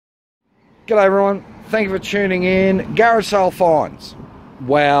G'day everyone, thank you for tuning in. Garage sale finds.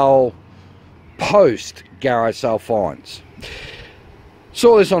 Well, post garage sale finds.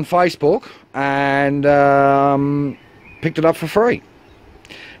 Saw this on Facebook and picked it up for free.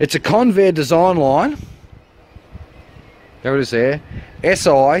 It's a Convair design line. There it is there.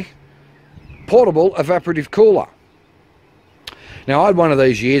 SI portable evaporative cooler. Now I had one of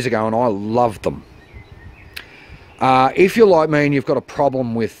these years ago and I loved them. If you're like me and you've got a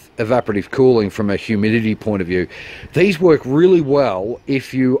problem with evaporative cooling from a humidity point of view, these work really well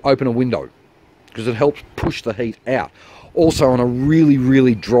if you open a window because it helps push the heat out. Also on a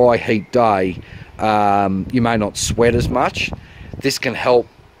really dry heat day, you may not sweat as much. This can help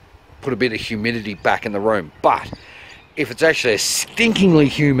put a bit of humidity back in the room. But if it's actually a stinkingly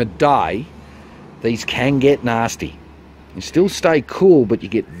humid day, these can get nasty. You still stay cool, but you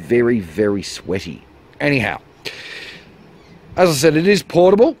get very sweaty. Anyhow, as I said, it is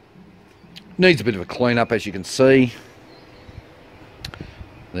portable. Needs a bit of a clean up, as you can see.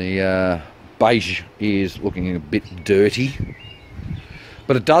 The beige is looking a bit dirty,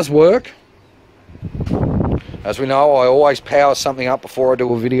 but it does work. As we know, I always power something up before I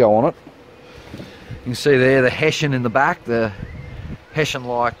do a video on it. You can see there the hessian in the back, the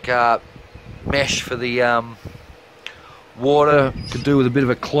hessian-like mesh for the water. Could do with a bit of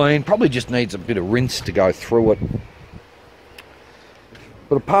a clean. Probably just needs a bit of rinse to go through it.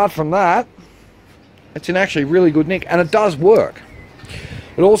 But apart from that, it's in actually really good nick, and it does work.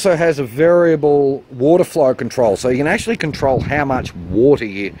 It also has a variable water flow control, so you can actually control how much water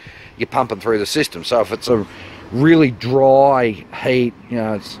you're pumping through the system. So if it's a really dry heat, you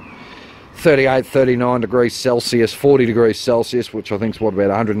know, it's 38, 39 degrees Celsius, 40 degrees Celsius, which I think is what, about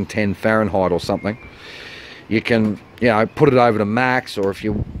 110 Fahrenheit or something. You can, you know, put it over to max, or if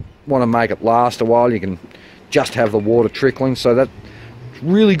you want to make it last a while, you can just have the water trickling. So that's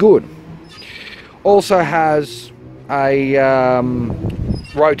really good. Also has a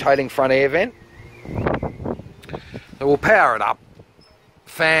rotating front air vent. So we'll power it up.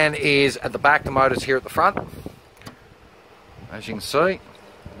 Fan is at the back, the motor's here at the front, as you can see.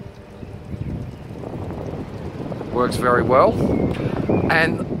 Works very well.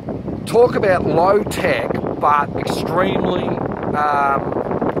 And talk about low tech but extremely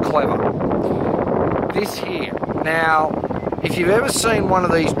clever. This here, now if you've ever seen one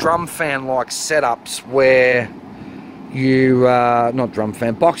of these drum fan like setups where you not drum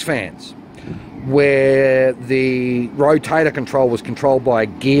fan, box fans, where the rotator control was controlled by a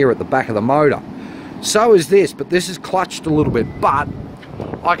gear at the back of the motor, so is this, but this is clutched a little bit. But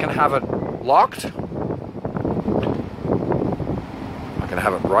I can have it locked, I can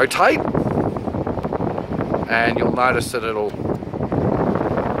have it rotate, and you'll notice that it'll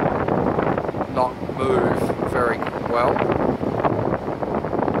not move very well.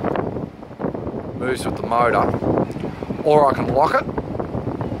 Moves with the motor. Or I can lock it,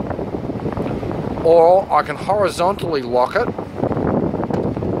 or I can horizontally lock it,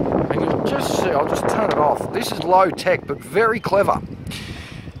 and you'll just see, I'll just turn it off. This is low tech but very clever.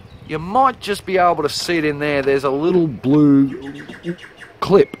 You might just be able to see it in there. There's a little blue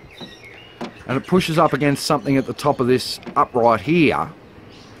clip, and it pushes up against something at the top of this upright here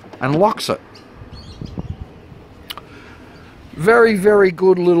and locks it. Very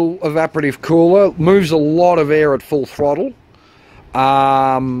good little evaporative cooler. Moves a lot of air at full throttle.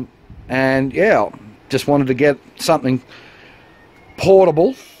 And yeah, just wanted to get something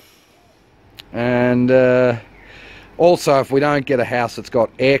portable. And also, if we don't get a house that's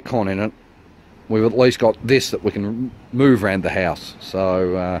got aircon in it, we've at least got this that we can move around the house.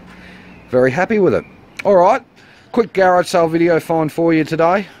 So very happy with it. Alright, quick garage sale video find for you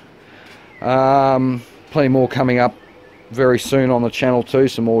today. Plenty more coming up very soon on the channel too,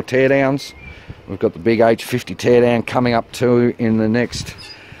 some more teardowns. We've got the big H50 teardown coming up too in the next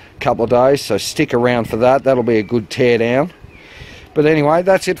couple of days, so stick around for that. That'll be a good teardown. But anyway,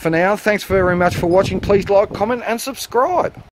 that's it for now. Thanks very much for watching. Please like, comment and subscribe.